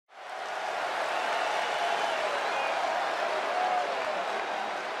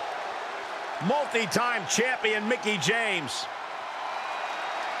multi-time champion Mickie James.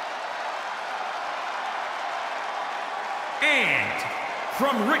 And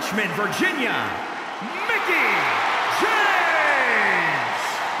from Richmond, Virginia, Mickie James!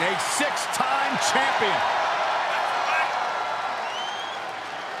 A six-time champion.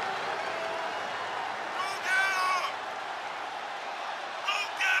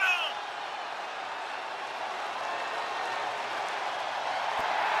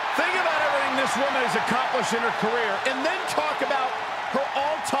 Think about everything this woman has accomplished in her career, and then talk about her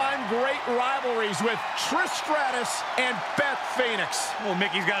all-time great rivalries with Trish Stratus and Beth Phoenix. Well,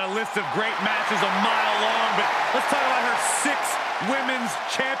 Mickie's got a list of great matches a mile long, but let's talk about her 6 women's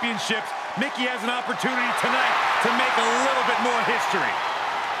championships. Mickie has an opportunity tonight to make a little bit more history.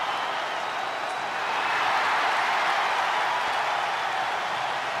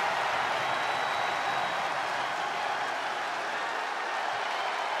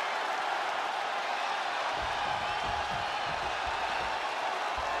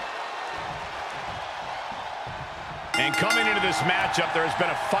 And coming into this matchup, there has been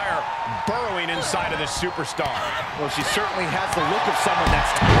a fire burrowing inside of this superstar. Well, she certainly has the look of someone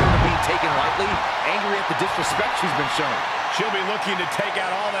that's tired of being taken lightly, angry at the disrespect she's been shown. She'll be looking to take out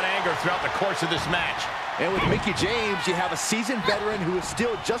all that anger throughout the course of this match. And with Mickie James, you have a seasoned veteran who is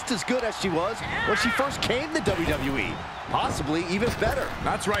still just as good as she was when she first came to WWE. Possibly even better.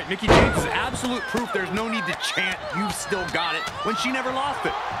 That's right. Mickie James is absolute proof there's no need to chant, "You've still got it," when she never lost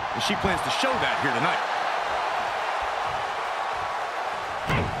it. And she plans to show that here tonight.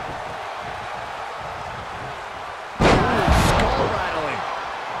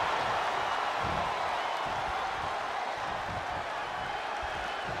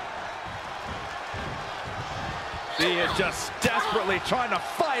 She is just desperately trying to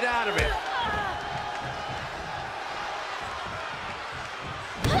fight out of it.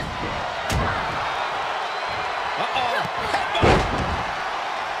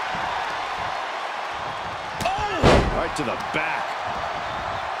 Right to the back.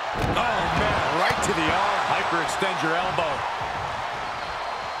 Oh, man, right to the arm. Hyperextend your elbow.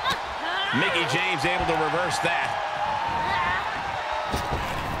 Mickie James able to reverse that.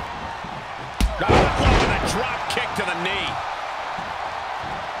 A drop kick to the knee.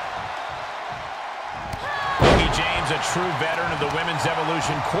 Mickie James, a true veteran of the women's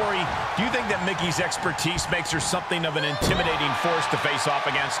evolution. Corey, do you think that Mickie's expertise makes her something of an intimidating force to face off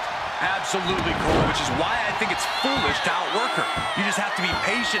against? Absolutely, Cole, which is why I think it's foolish to outwork her. You just have to be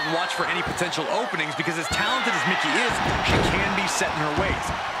patient and watch for any potential openings, because as talented as Mickie is, she can be set in her ways.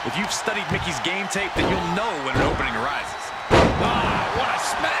 If you've studied Mickie's game tape, then you'll know when an opening arises. Ah, what a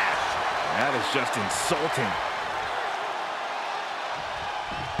smash! That is just insulting.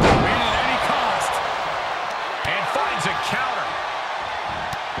 Win at any cost. And finds a counter.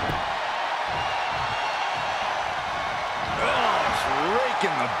 In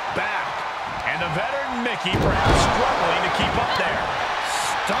the back. And the veteran Mickie perhaps struggling to keep up there.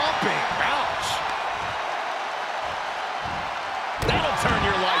 Stomping. Ouch. That'll turn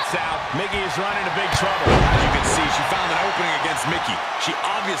your lights out. Mickie is running into big trouble. As you can see, she found an opening against Mickie. She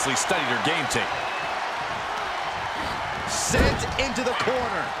obviously studied her game tape. Sent into the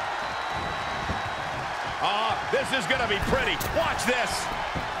corner. This is going to be pretty. Watch this.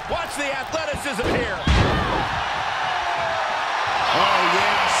 Watch the athleticism here. Oh,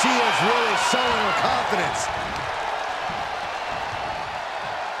 yeah, she is really showing her confidence.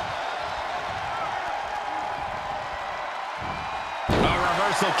 A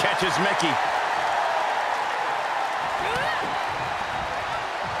reversal catches Mickie.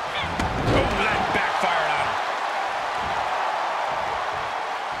 Oh, that backfired on her.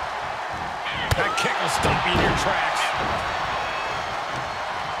 That kick will stop you in your tracks.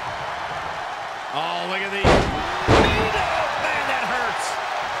 Oh, look at the...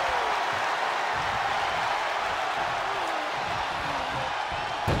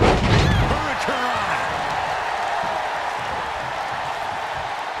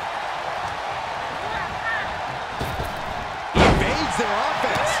 Their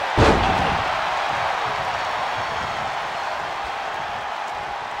offense.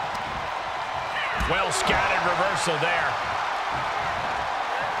 Well scattered reversal there.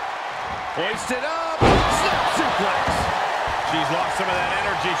 Hoisted up. Snap suplex. She's lost some of that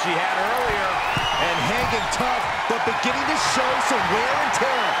energy she had earlier. And hanging tough, but beginning to show some wear and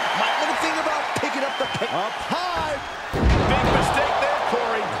tear. Might want to think about picking up the pick. Up high. Big mistake there,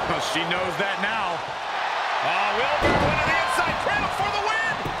 Corey. Well, she knows that now. Wilbur went to the inside cradle for the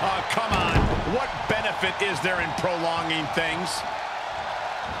win. Oh, come on. What benefit is there in prolonging things?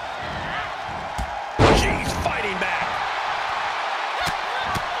 She's fighting back.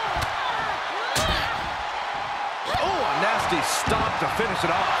 nasty stop to finish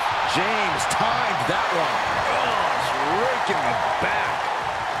it off. James timed that one. Oh, it's raking the back.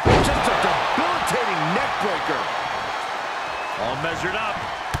 Just a debilitating neck breaker. All measured up.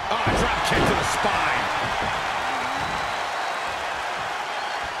 Oh, a drop kick to the spine.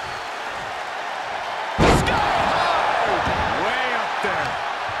 Sky high! Way up there.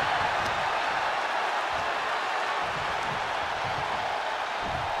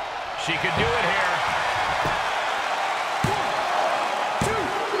 She could do it here. 1,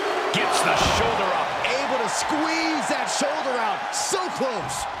 2. Gets the shoulder up. Able to squeeze that shoulder out. So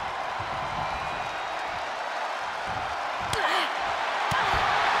close.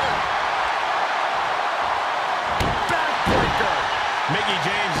 Backbreaker. Mickie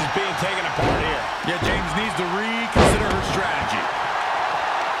James is being taken apart here. Yeah, James needs to reconsider her strategy.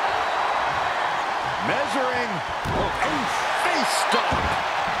 Measuring. Oh, face stop.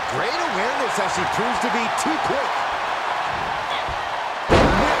 Great awareness as she proves to be too quick.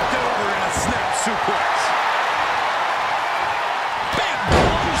 Whipped over in a snap suplex. Big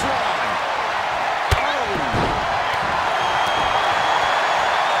clothesline. Oh.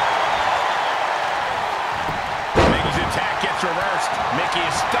 Mickie's attack gets reversed. Mickie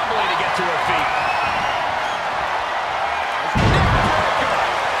is stumbling to get to her feet.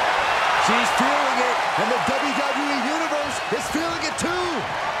 She's feeling it, and the WWE Universe is feeling it too.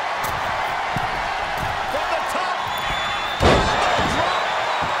 From the top. Drop.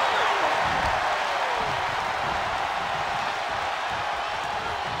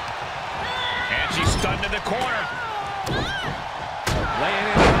 And she's stunned in the corner. Laying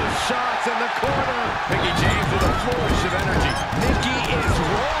in those shots in the corner. Mickie James with a flourish of energy. Mickie is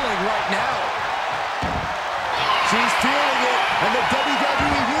rolling right now. She's feeling it, and the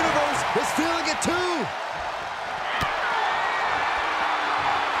WWE Universe is feeling it too.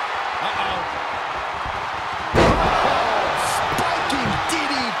 Uh-oh. Oh, spiking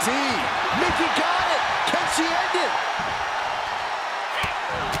DDT. Mickie got it. Can she end it?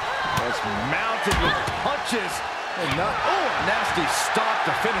 It's mounted with punches. And not, oh, a nasty stop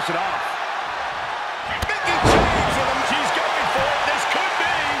to finish it off. Mickie James with him. She's going for it. This could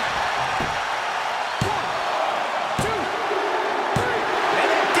be. 1, 2, 3.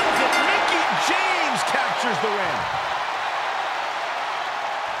 And it does it. Mickie James captures the win.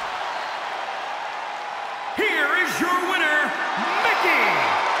 Here is your winner, Mickie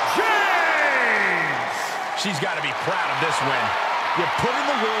James. She's got to be proud of this win. You put in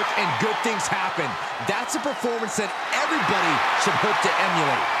the work and good things happen. That's a performance that everybody should hope to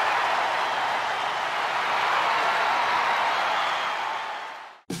emulate.